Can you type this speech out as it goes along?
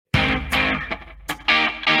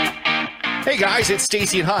Hey guys, it's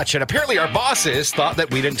Stacy and Hutch, and apparently our bosses thought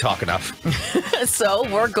that we didn't talk enough. So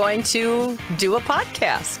we're going to do a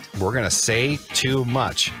podcast. We're going to say too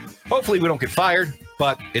much. Hopefully we don't get fired,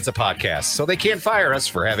 but it's a podcast, so they can't fire us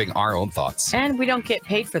for having our own thoughts. And we don't get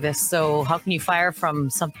paid for this, so how can you fire from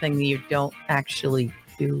something that you don't actually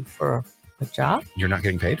do for a job? You're not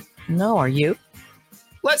getting paid? No, are you?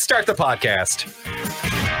 Let's start the podcast.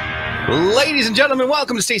 Ladies and gentlemen,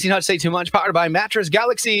 welcome to Stacy and Hutch Say Too Much, powered by Mattress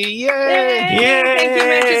Galaxy. Yay! Yay! Thank you,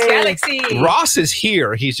 Mattress Galaxy. Ross is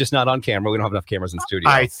here. He's just not on camera. We don't have enough cameras in the studio.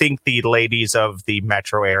 I think the ladies of the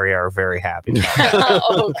metro area are very happy.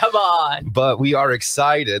 Oh, come on. But we are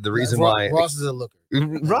excited. The reason why... Ross is a looker.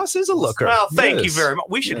 Ross is a looker. Well, thank you Yes. very much.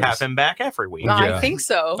 We should have him back every week. Yeah. I think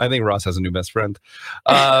so. I think Ross has a new best friend.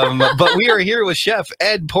 But we are here with Chef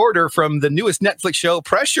Ed Porter from the newest Netflix show,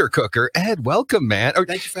 Pressure Cooker. Ed, welcome, man. Thank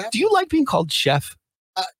you for having Do you like being called chef?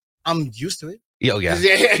 I'm used to it. Oh, yeah.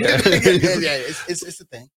 Yeah. It's a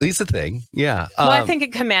thing. It's the thing. Yeah. Well, I think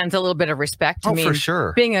it commands a little bit of respect. I mean, for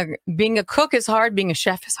sure. being a cook is hard. Being a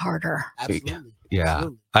chef is harder. Absolutely. Yeah.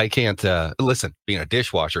 Absolutely. I can't, listen, being a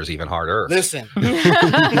dishwasher is even harder. Listen,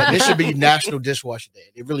 this should be National Dishwasher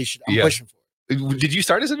Day. It really should. I'm Yeah. pushing for it. Did you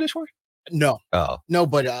start as a dishwasher? No, Oh.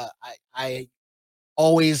 but I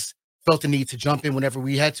always felt the need to jump in whenever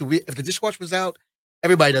we had to. If the dishwasher was out,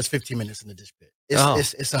 everybody does 15 minutes in the dish pit.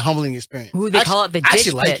 It's a humbling experience. Ooh, they call it the I dish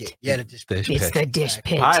actually like pit. it. Yeah, the dish pit. Dish It's pit. the dish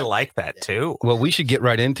pit. I like that too. Well, we should get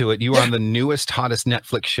right into it. You are on the newest, hottest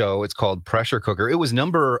Netflix show. It's called Pressure Cooker. It was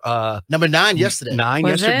number Number 9 yesterday. 9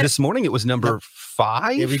 Was yesterday. it? This morning it was number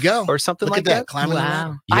 5. Here we go. Or something Look like at that. that. Climbing the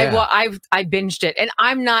Wow. ladder. I binged it, and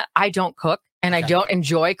I don't cook, and I Okay. don't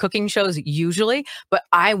enjoy cooking shows usually, but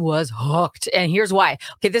I was hooked. And here's why.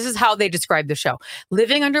 Okay, this is how they describe the show.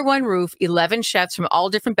 Living under one roof, 11 chefs from all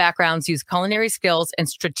different backgrounds use culinary skills and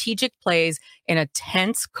strategic plays in a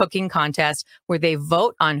tense cooking contest where they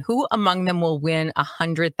vote on who among them will win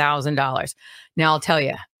 $100,000. Now, I'll tell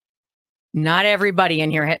you, not everybody in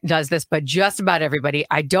here does this, but just about everybody.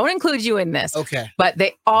 I don't include you in this. Okay. But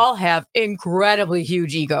they all have incredibly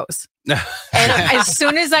huge egos. And as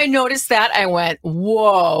soon as I noticed that, I went,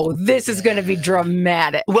 whoa, this is going to be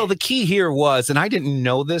dramatic. Well, the key here was, and I didn't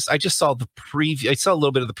know this, I just saw the preview. I saw a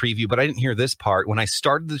little bit of the preview, but I didn't hear this part. When I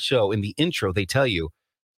started the show, in the intro, they tell you,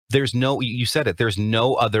 you said it, there's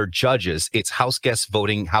no other judges. It's house guests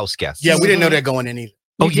voting house guests. Yeah, we didn't know that going in either.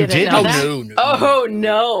 Oh, you didn't did? know Oh, that? no. Oh,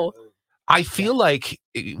 no. I feel like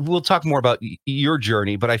we'll talk more about your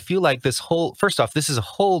journey, but I feel like first off, this is a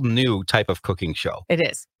whole new type of cooking show It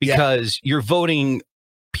is. because you're voting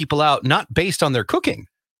people out not based on their cooking.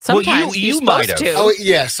 Sometimes you you're might supposed have. to. Oh,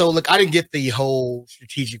 yeah. So, look, I didn't get the whole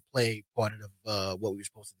strategic play part of what we were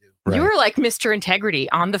supposed to do. You were like Mr. Integrity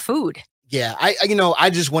on the food. Yeah, I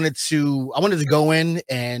just wanted to go in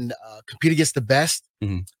and compete against the best,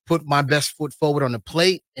 Mhm. put my best foot forward on the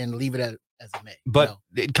plate, and leave it as it may. But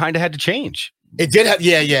it kind of had to change. It did have,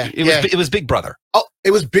 yeah. It was Big Brother. Oh, it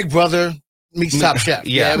was Big Brother meets Top Chef.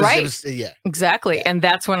 Yeah. it was, Right. yeah, Exactly. And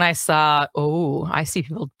that's when I saw, I see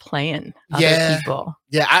people playing other Yeah. people.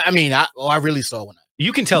 yeah. I really saw when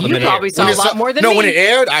You can tell the You minute. probably saw when a it lot more than no, me. when it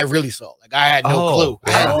aired, I really saw. Like I had no Oh. clue.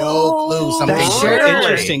 I had no clue. Something. That's so Sure.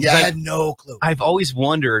 interesting. Yeah, I 'cause had no clue. I've always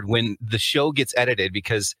wondered when the show gets edited,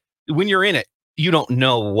 because when you're in it, you don't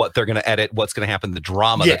know what they're going to edit, what's going to happen, the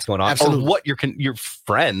drama Yeah, that's going on, absolutely. or what your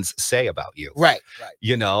friends say about you. Right.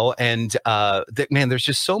 And man, there's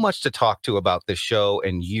just so much to talk to about this show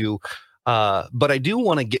and you. But I do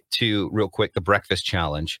want to get to real quick the breakfast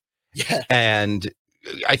challenge. Yeah. And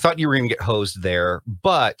I thought you were going to get hosed there,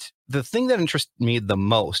 but the thing that interests me the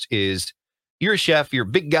most is you're a chef, you're a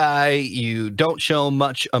big guy, you don't show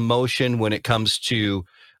much emotion when it comes to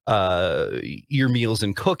your meals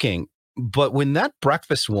and cooking. But when that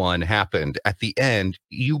breakfast one happened at the end,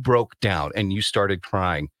 you broke down and you started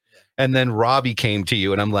crying. And then Robbie came to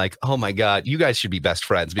you, and I'm like, oh my God, you guys should be best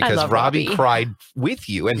friends, because love Robbie Robbie. cried with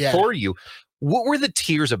you and Yeah. for you. What were the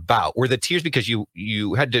tears about? Were the tears because you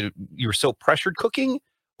were so pressured cooking,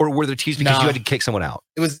 or were the tears because you Nah. had to kick someone out?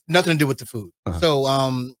 It was nothing to do with the food. Uh-huh.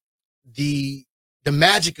 So the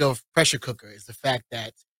magic of Pressure Cooker is the fact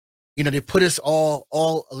that they put us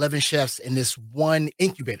all 11 chefs in this one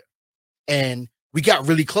incubator, and we got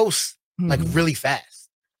really close like Mhm. really fast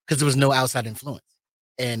because there was no outside influence,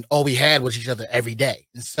 and all we had was each other every day.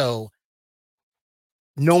 And so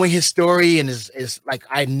knowing his story and his like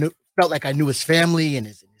felt like I knew his family and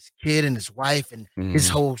his kid and his wife and his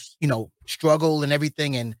whole struggle and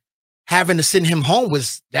everything, and having to send him home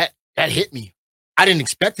was that hit me. I didn't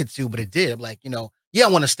expect it to, but it did. I'm like, I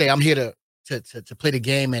want to stay. I'm here to play the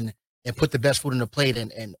game, and and put the best food on the plate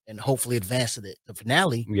and hopefully advance to the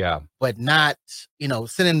finale, Yeah. but not,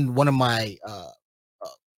 sending one of my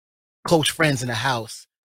close friends in the house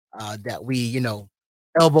that we,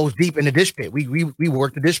 elbows deep in the dish pit. We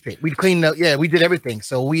worked the dish pit. We cleaned up. Yeah, we did everything.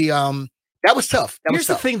 So we that was tough. Here's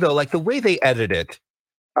the thing though, like the way they edited it,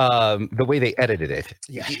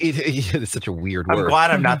 Yeah. it's such a weird I'm word. glad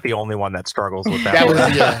I'm not the only one that struggles with that. That was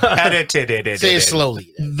word. yeah. Edited it. Say it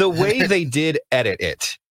slowly. The way they did edit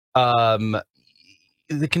it,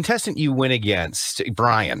 the contestant you went against,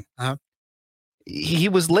 Brian, Uh-huh. he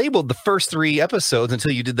was labeled the first 3 episodes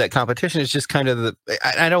until you did that competition. It's just kind of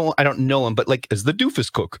I don't know him, but like as the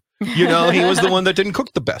doofus cook, he was the one that didn't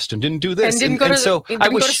cook the best and didn't do this. And didn't go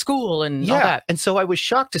to sh- school and all yeah. that. And so I was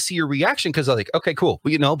shocked to see your reaction because I was like, okay, cool.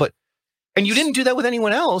 Well, and you didn't do that with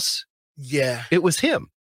anyone else. Yeah. It was him.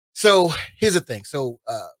 So here's the thing. So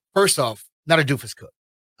first off, not a doofus cook.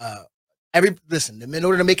 Listen, in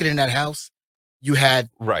order to make it in that house, you had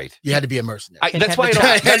to be a mercenary. That's why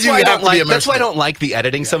I don't like the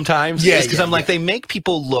editing sometimes. Yeah, because I'm like, they make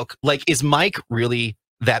people look like, is Mike really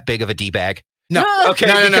that big of a D-bag? No. Okay.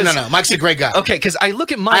 No. Mike's a great guy. Okay, because I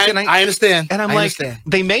look at Mike I understand. and I'm I like, understand.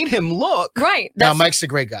 they made him look. Right. Now Mike's a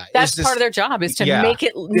great guy. That's part of their job is to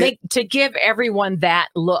to give everyone that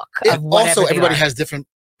look of whatever also, they everybody are. has different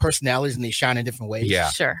personalities and they shine in different ways. Yeah.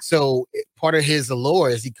 Sure. So part of his allure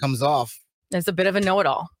is he comes off. It's a bit of a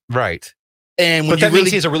know-it-all. Right. And when But that you means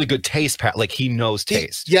he has a really good taste, Pat. Like he knows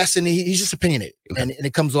taste. Yes, and he's just opinionated, Okay. and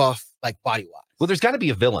it comes off like body wise. Well, there's got to be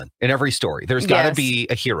a villain in every story. There's got to be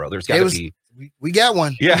a hero. There's got to be. We got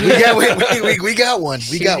one. Yeah. we got one.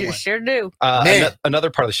 We got one. Sure do. Man. Another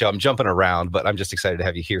part of the show. I'm jumping around, but I'm just excited to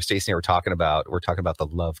have you here. Stacey and I were talking about the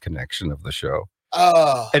love connection of the show.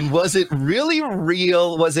 Oh, And was it really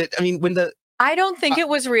real? Was it? I mean, I don't think it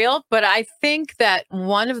was real, but I think that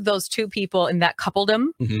one of those two people in that coupledom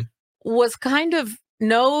Mhm. was kind of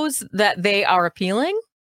knows that they are appealing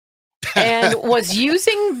and was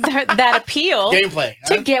using that appeal gameplay.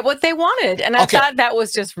 to get what they wanted. And I Okay. thought that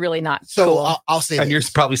was just really not So cool. I'll say and you're this.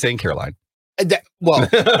 probably saying Caroline. Well,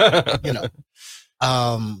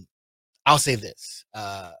 I'll say this.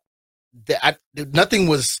 Nothing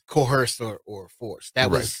was coerced or forced. That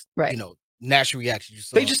was Right. natural reaction. You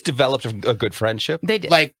saw, They just developed a good friendship. They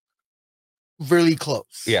did. like really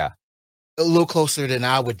close. Yeah. A little closer than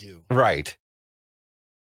I would do Right.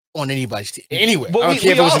 on anybody's team. Anywhere. I Well, don't we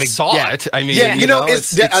care if it was all an- saw yeah. it. I mean, Yeah,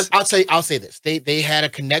 it's I'll say this. They had a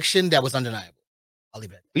connection that was undeniable. I'll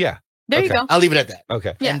leave it at that. yeah. there you okay. go. I'll leave it at that.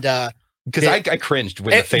 Okay. Yeah. And Because They- I cringed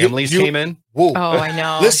when and the families you- came in. whoa. Oh, I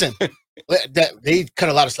know. Listen, they cut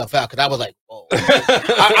a lot of stuff out because I was like, whoa.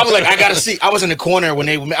 I was like, I gotta see. I was in the corner when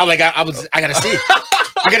they were. I was like, I gotta see.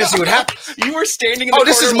 I gotta see what happens. You were standing in the Oh,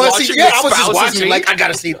 this is corner must see. watching Yeah, your I was just spouses watching. meet? Like, I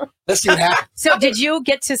gotta see. Let's see what happens. So did you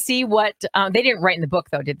get to see what they didn't write in the book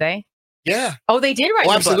though, did they? Yeah. Oh, they did write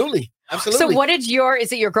Oh, in the book. absolutely. Absolutely. So what did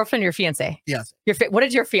is it your girlfriend or your fiance? Fiance. What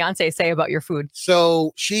did your fiance say about your food?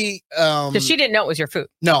 So she. Because she didn't know it was your food.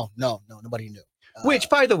 No, nobody knew. Which,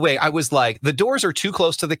 by the way, I was like, the doors are too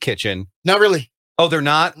close to the kitchen. Not really. Oh, they're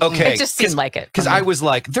not? Okay. It just seemed like it. Because I was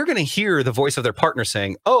like, they're going to hear the voice of their partner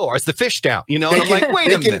saying, oh, is the fish down? And I'm like,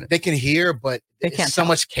 wait a minute. They can hear, but They it's can't so tell.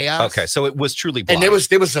 much chaos. Okay, so it was truly blind. And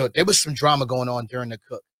there was some drama going on during the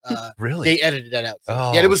cook. Really? They edited that out. too.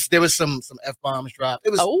 Oh. Yeah, there was some F-bombs dropped.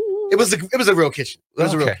 It was a real kitchen. It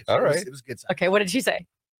was a real Okay, kitchen. all It was- right. It was a good time. Okay, what did she say?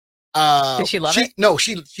 Did she love it? No,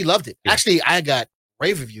 she loved it. Yeah. Actually, I got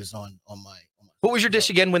rave reviews on my. What was your dish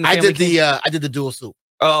again when the I family did came? I did the dual soup.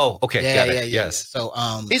 Oh, okay. Yeah, got yeah, it. yeah. Yes. So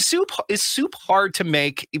Is soup hard to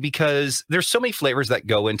make because there's so many flavors that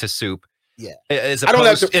go into soup? Yeah. As I don't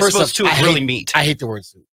have opposed, to- as first opposed off, to I really hate- meat. I hate the word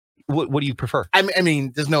soup. What do you prefer? I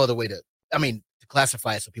mean, there's no other way to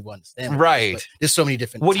classify it so people understand. Right. But there's so many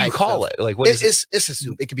different. What do you types call of- it? Like what is it? It's a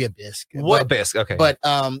soup. It could be a bisque. What bisque? Okay. But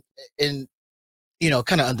and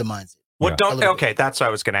kind of undermines it. What Yeah. don't? A little Okay, that's what I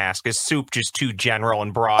was going to ask. Is soup just too general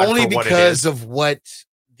and broad Only for what it because is? of what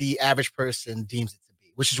the average person deems it to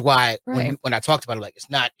be, which is why Right. when I talked about it, like it's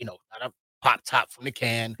not not a pop top from the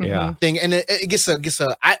can Yeah. thing, and it gets a.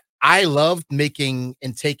 I love making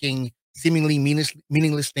and taking seemingly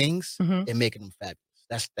meaningless things Mhm. and making them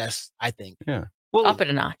fabulous. That's I think. Well, Up it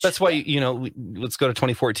a notch. that's why let's go to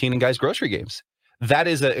 2014 and Guys Grocery Games. That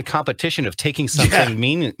is a competition of taking something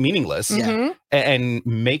meaningless Yeah. Mhm. and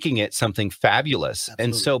making it something fabulous. And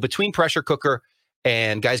Absolutely. so between Pressure Cooker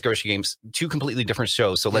and Guys Grocery Games, two completely different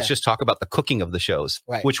shows. So let's Yeah. just talk about the cooking of the shows.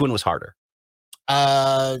 Right. Which one was harder?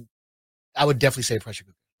 I would definitely say pressure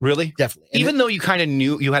cooker. Really? Definitely. And Even though you kind of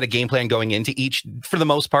knew you had a game plan going into each, for the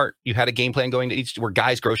most part, you had a game plan going to each, where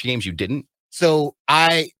Guys Grocery Games, you didn't. so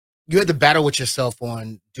you had to battle with yourself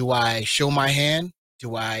on, do I show my hand?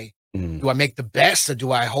 Do I make the best, or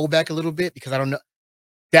do I hold back a little bit? Because I don't know.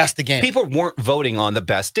 That's the game. People weren't voting on the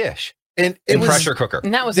best dish and it in was pressure cooker.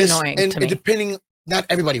 And that was annoying and to me. depending, not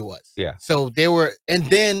everybody was. Yeah. So they were, and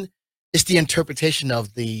then it's the interpretation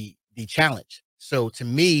of the challenge. So to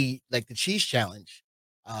me, like the cheese challenge,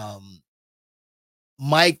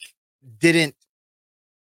 Mike didn't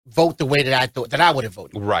vote the way that I thought that I would have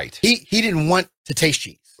voted. Right. He didn't want to taste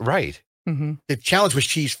cheese. Right. Mhm. The challenge was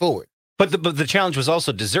cheese forward. But the challenge was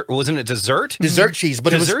also dessert. Wasn't it dessert? Dessert cheese,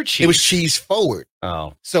 but Dessert it was cheese. cheese forward.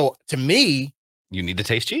 Oh, So to me, you need to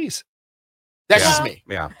taste cheese. that's Yeah. just me.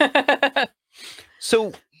 Yeah.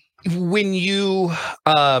 So when you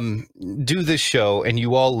do this show and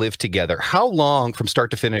you all live together, how long from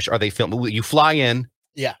start to finish are they filming? You fly in,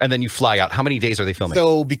 Yeah. and then you fly out. How many days are they filming?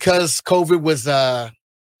 So because COVID was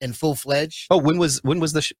in full fledged. Oh, when was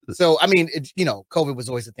the So I mean, COVID was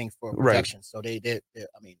always a thing for Right. production. So they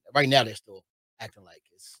I mean, right now they're still acting like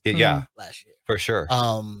it's yeah, last year. for sure.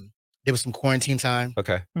 There was some quarantine time,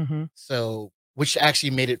 Okay. Mhm. so which actually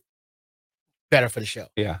made it better for the show.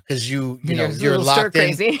 Yeah. Because you You're know a you're little stir locked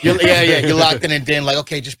in. crazy. You're locked in, and then like,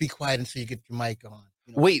 okay, just be quiet until you get your mic on.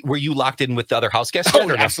 You know? Wait, were you locked in with the other house guests? Oh, yet,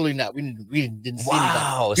 or no? absolutely not. We didn't see anybody.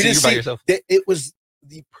 Wow. We So didn't you're by see- yourself. It was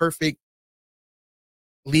the perfect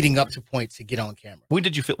leading up to point to get on camera. When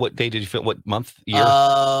did you film? What day did you film? What month? Year?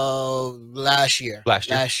 Last year.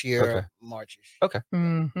 Last year? Okay. March-ish.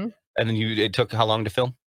 Mhm. And then it took how long to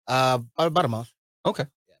film? About a month. Okay.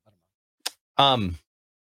 Yeah, about a month.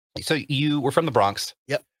 So you were from the Bronx.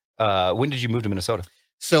 Yep. When did you move to Minnesota?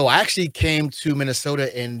 So I actually came to Minnesota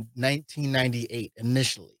in 1998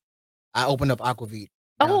 initially. I opened up Aquavit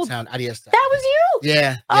Oh, downtown IDS. That was you.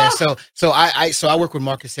 Yeah. Oh. So I work with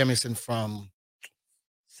Marcus Samuelson from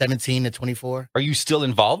 17 to 24. Are you still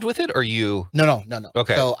involved with it? Or are you? No.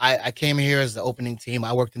 Okay. So I came here as the opening team.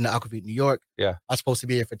 I worked in the Aquavit New York. Yeah. I was supposed to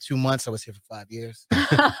be here for 2 months. I was here for 5 years.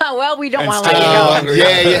 Well, we don't And want to still let you go. longer.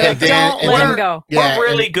 Yeah. And then, Don't and let then- him go. yeah, We're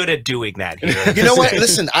really good at doing that here. you know what?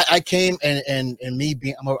 Listen, I came and me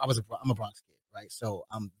being I'm a Bronx kid, right? So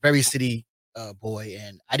I'm very city boy,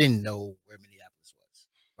 and I didn't know where Minneapolis was,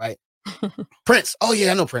 right? Prince. Oh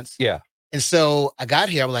yeah, I know Prince. Yeah. And so I got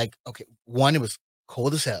here. I'm like, okay, one, it was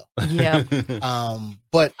cold as hell. Yeah.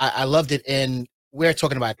 But I loved it, and we're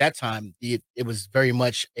talking about at that time. It was very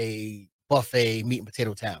much a buffet meat and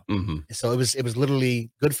potato town, hmm and so it was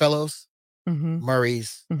literally Goodfellows, Mhm.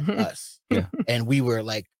 Murray's, Mhm. us, Yeah. and we were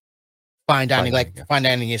like fine dining, like yeah. fine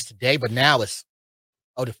dining is today, but now it's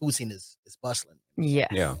the food scene is bustling. Yes.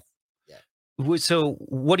 Yeah. So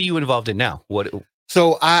what are you involved in now? What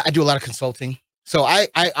So I do a lot of consulting. So I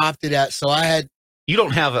opted out. So I had you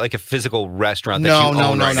don't have like a physical restaurant that No, you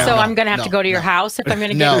no, own no, right no, now? So I'm gonna have to go to your no. house if I'm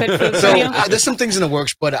gonna no. get good food So from you. there's some things in the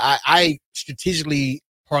works, but I strategically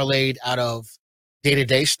parlayed out of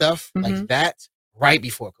day-to-day stuff like Mhm. that right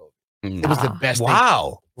before COVID. Mm. It was the Wow. best thing.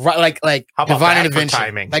 Wow. Right, like How about divine that for intervention.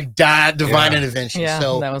 timing? Like divine Yeah. intervention. Yeah,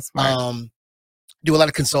 So that was smart. do a lot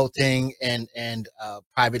of consulting and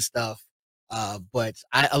private stuff. But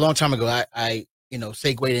a long time ago, I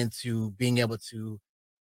segued into being able to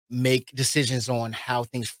make decisions on how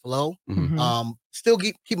things flow. Mhm. Mhm. Still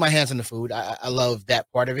keep my hands on the food. I love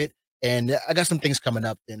that part of it, and I got some things coming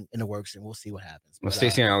up in the works, and we'll see what happens. Well, But,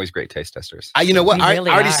 Stacey and I are always great taste testers. you know what? We I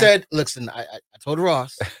really already are. said. Listen, I told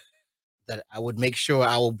Ross that I would make sure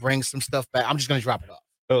I will bring some stuff back. I'm just gonna drop it off.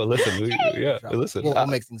 Oh, listen, yeah, Drop it. listen. We'll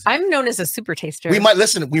make things. I'm known as a super taster. We might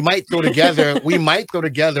listen. We might throw together. We might throw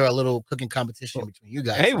together a little cooking competition between you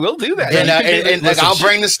guys. Hey, we'll do that. and, You can do that. and like, Listen, I'll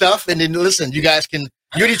bring the stuff, and then listen. You guys can.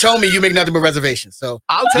 You already told me you make nothing but reservations. So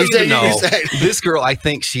I'll tell you, said- no. said- This girl, I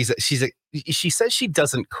think she says she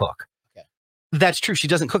doesn't cook. Okay. That's true. She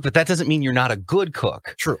doesn't cook, but that doesn't mean you're not a good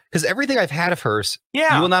cook. True. Because everything I've had of hers,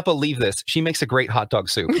 Yeah. you will not believe this. She makes a great hot dog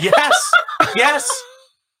soup. Yes. Yes.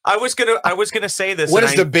 I was gonna say this. What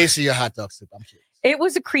and is the base of your hot dog soup? I'm curious. It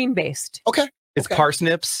was a cream based. Okay, It's Okay.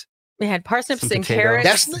 parsnips. We had parsnips Some and potato.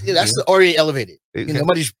 carrots. that's already elevated.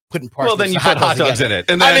 Nobody's putting parts. Well, then you put hot dogs in it.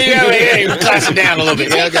 And I then, mean, yeah, class it down a little You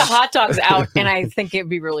bit. Yeah, take the okay. hot dogs out, and I think it'd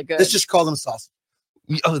be really good. Let's just call them sausage.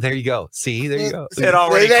 oh, there you go. See, there you go. It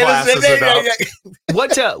already classes it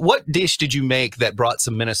up. What dish did you make that brought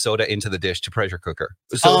some Minnesota into the dish to pressure cooker?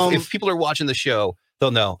 So if people are watching the show, they'll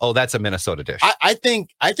know. Oh, that's a Minnesota dish. I think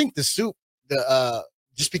the soup,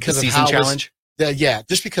 just The because of season how challenge.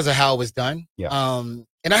 just because of how it was done. Yeah.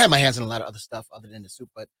 And I had my hands on a lot of other stuff other than the soup,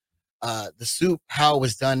 but the soup, how it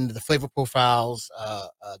was done, the flavor profiles,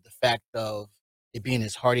 the fact of it being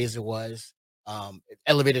as hearty as it was,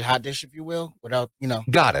 elevated hot dish, if you will, without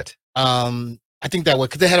Got it. I think that would,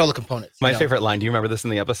 because they had all the components. My you know? favorite line, do you remember this in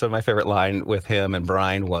the episode? My favorite line with him and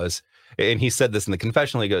Brian was, and he said this in the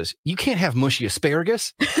confessional, he goes, "You can't have mushy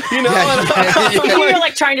asparagus." You know? You were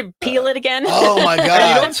like trying to peel it again. Oh my god! And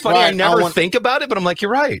you know what's funny? I Right, never think about it, but I'm like,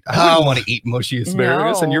 you're right. I wouldn't want to eat mushy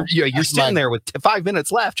asparagus, and you're That's sitting there with 5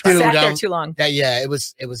 minutes left. Dude, Sat there too long. Yeah, it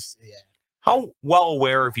was. Yeah. How well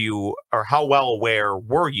aware of you, or how well aware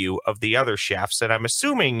were you of the other chefs? And I'm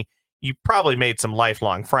assuming you probably made some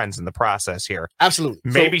lifelong friends in the process here. Absolutely.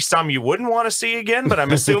 Maybe some you wouldn't want to see again, but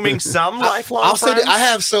I'm assuming some lifelong I'll say friends. that I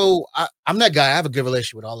have. So I'm that guy. I have a good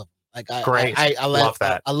relationship with all of them. Like Great. I Love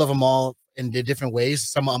that. I love them all in their different ways.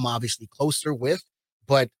 Some of them obviously closer with,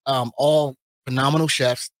 but all phenomenal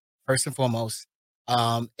chefs first and foremost,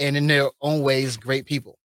 and in their own ways, great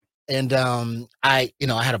people. And I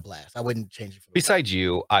had a blast. I wouldn't change it. Besides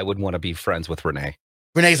you, I would want to be friends with Renee.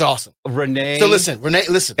 Renee's awesome. Renee. So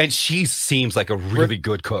listen. And she seems like a really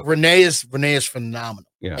good cook. Renee is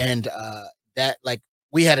phenomenal. Yeah. And that, like,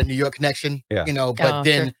 we had a New York connection. Yeah. But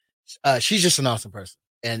then she's just an awesome person.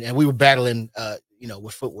 And we were battling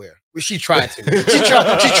with footwear. She tried to.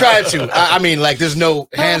 She tried to. I mean, like, there's no,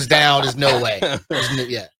 hands down, there's no way.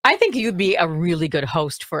 Yeah. I think you'd be a really good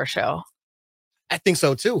host for a show. I think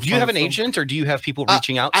so too. Do you have an agent, or do you have people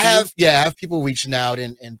reaching out to I you? I have people reaching out,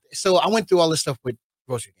 and so I went through all this stuff with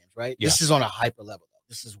Grocery Games, right? Yeah. This is on a hyper level.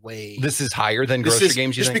 This is higher than Grocery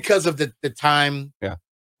Games, you just think? because of the time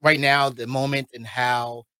right now, the moment, and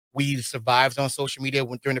how we survived on social media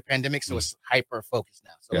during the pandemic. So it's hyper focused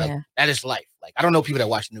now. So like, that is life. Like, I don't know people that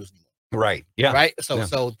watch the news anymore. Right. Yeah. Right. So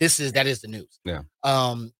that is the news. Yeah.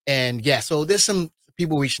 And so there's some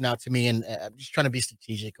people reaching out to me, and I'm just trying to be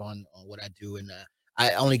strategic on what I do, and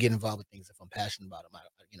I only get involved with things if I'm passionate about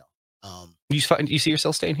them. You see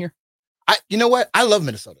yourself staying here? You know what? I love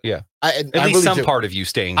Minnesota. Yeah. At least really some do. part of you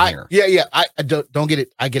staying here. Yeah. I don't get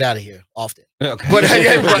it. I get out of here often. Okay. But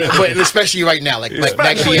especially right now, like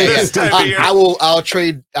back Especially this time of year. I'll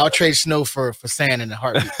trade snow for sand in a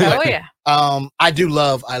heartbeat. Oh yeah. I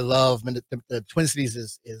love the Twin Cities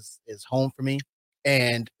is home for me,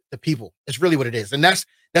 and the people. It's really what it is. And that's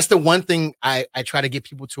the one thing I try to get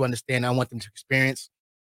people to understand. I want them to experience.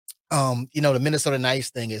 The Minnesota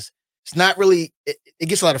Nice thing is, it's not really, it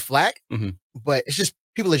gets a lot of flack, but it's just,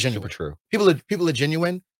 people are genuine. Super true. People are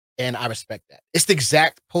genuine, and I respect that. It's the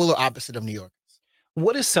exact polar opposite of New York.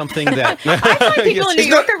 What is something that I thought people in New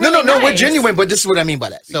York are really no, we're nice. genuine, but this is what I mean by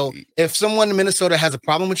that. So if someone in Minnesota has a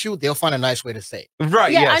problem with you, they'll find a nice way to say it.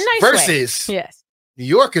 Right, Yeah, yes. a nice way. Versus Yes. New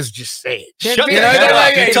Yorkers just say it. They're Shut very the hell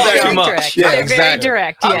direct. up. You talk They're too much. direct. Yeah, They're very exactly.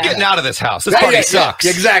 direct. I'm Yeah. getting out of this house. This party sucks.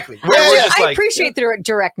 Exactly. We're just I like- appreciate the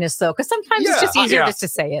directness though, because sometimes it's just easier yeah. just to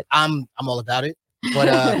say it. I'm all about it. But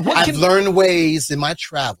I've learned ways in my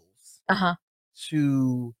travels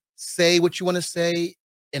to say what you want to say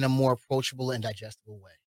in a more approachable and digestible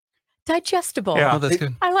way. Digestible. Yeah. Oh, that's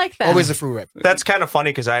good. I like that. Always a fruit rep. That's kind of funny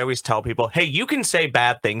because I always tell people, hey, you can say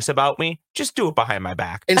bad things about me. Just do it behind my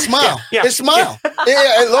back. And smile. Yeah. And smile.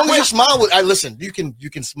 Yeah, as long as you smile, listen, you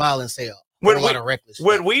can smile and say a lot of reckless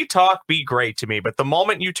When stuff. we talk, be great to me. But the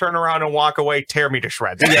moment you turn around and walk away, tear me to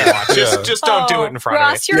shreds. Yeah. Just don't do it in front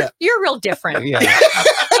Ross, of me. you're real different. Yeah.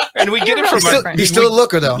 And we get it from He's still a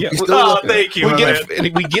looker, though. Yeah. He's still a Oh, looker. thank you. we get man.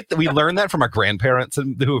 it, we learn that from our grandparents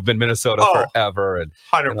who have been in Minnesota Oh, forever and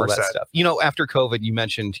all that 100%. stuff. After COVID, you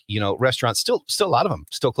mentioned, restaurants still a lot of them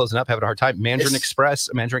still closing up, having a hard time. Mandarin Express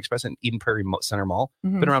in Eden Prairie Center Mall,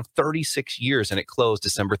 been around 36 years, and it closed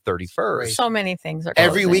December 31st. So many things are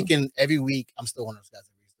Every closing. week, I'm still one of those guys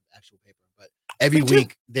that reads the actual paper, but every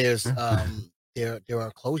week there's there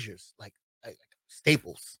are closures like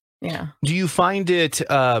Staples. Yeah. Do you find it?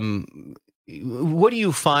 What do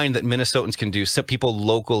you find that Minnesotans can do, some people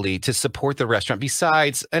locally, to support the restaurant?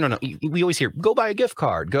 Besides, I don't know, we always hear, go buy a gift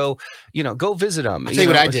card, go visit them. I'll tell you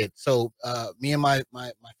what I did. So me and my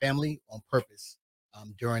family, on purpose,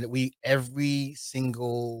 during every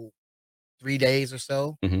single 3 days or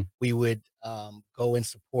so, we would go and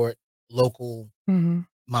support local mom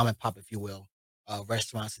and pop, if you will,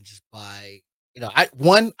 restaurants, and just buy. I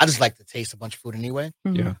just like to taste a bunch of food anyway.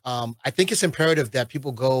 Yeah. I think it's imperative that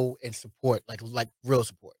people go and support, like real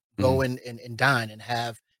support. Go and dine and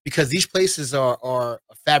have, because these places are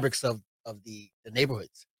fabrics of the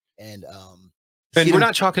neighborhoods. And we're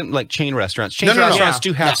not talking like chain restaurants. Chain No. restaurants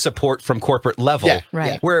do have support from corporate level. Yeah,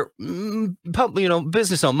 Right. Where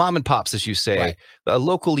business owned, mom and pops, as you say,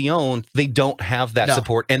 locally owned, they don't have that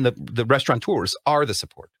support, and the restaurateurs are the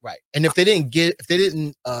support. Right. And if they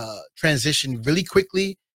didn't transition really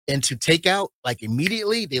quickly into takeout, like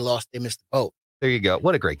immediately, they missed the boat. There you go.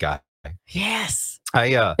 What a great guy. Yes.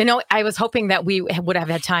 I I was hoping that we would have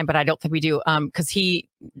had time, but I don't think we do. Because I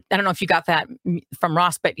don't know if you got that from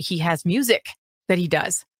Ross, but he has music that he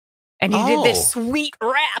does. And he did this sweet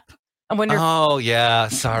rap. I wonder. Oh, yeah.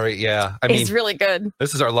 Sorry. Yeah. I mean, it's really good.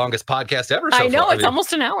 this is our longest podcast ever. So I know. far. It's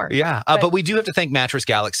almost an hour. Yeah. But we do have to thank Mattress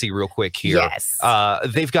Galaxy real quick here. Yes.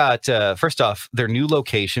 They've got, first off, their new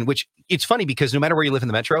location, which it's funny because no matter where you live in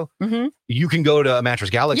the metro, Mm-hmm. you can go to a Mattress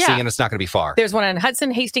Galaxy Yeah. and it's not going to be far. There's one in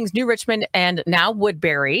Hudson, Hastings, New Richmond, and now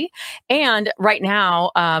Woodbury. And right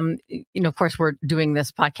now, of course, we're doing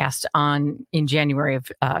this podcast in January of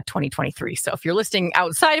 2023. So if you're listening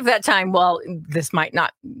outside of that time, well, this might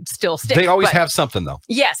not still stick. They always but have something, though.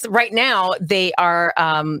 Yes, right now they are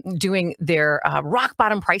doing their rock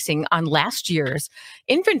bottom pricing on last year's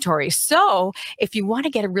inventory. So if you want to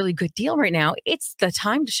get a really good deal right now, it's the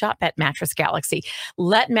time to shop at Mattress Galaxy.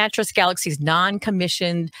 Let Mattress Galaxy's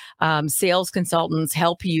non-commissioned sales consultants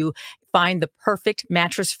help you find the perfect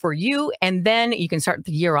mattress for you. And then you can start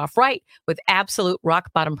the year off right with absolute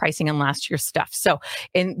rock bottom pricing on last year's stuff. So,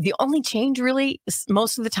 and the only change really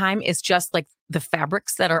most of the time is just like the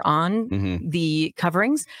fabrics that are on the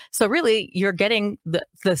coverings. So really you're getting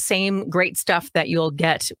the same great stuff that you'll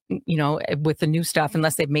get, with the new stuff,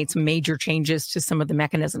 unless they've made some major changes to some of the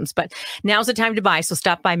mechanisms. But now's the time to buy. So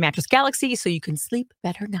stop by Mattress Galaxy so you can sleep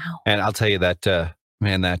better now. And I'll tell you that,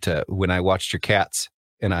 when I watched your cats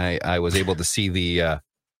and I was able to see the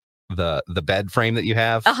bed frame that you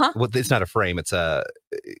have. Well, it's not a frame.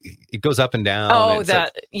 It goes up and down. Oh,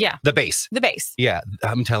 the base. The base. Yeah,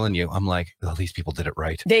 I'm telling you, I'm like, oh, these people did it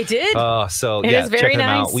right. They did. So It yeah, is very check them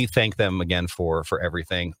nice. out. We thank them again for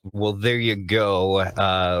everything. Well, there you go.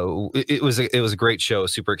 It was a great show,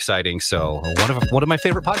 super exciting. So one of my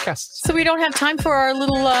favorite podcasts. So we don't have time for our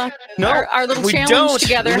little our little we challenge don't.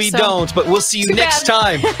 together. We so. don't. But we'll see you Too next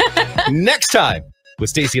bad. time. Next time with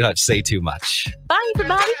Stacey Hutch. Say too much. Bye,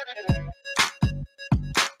 everybody.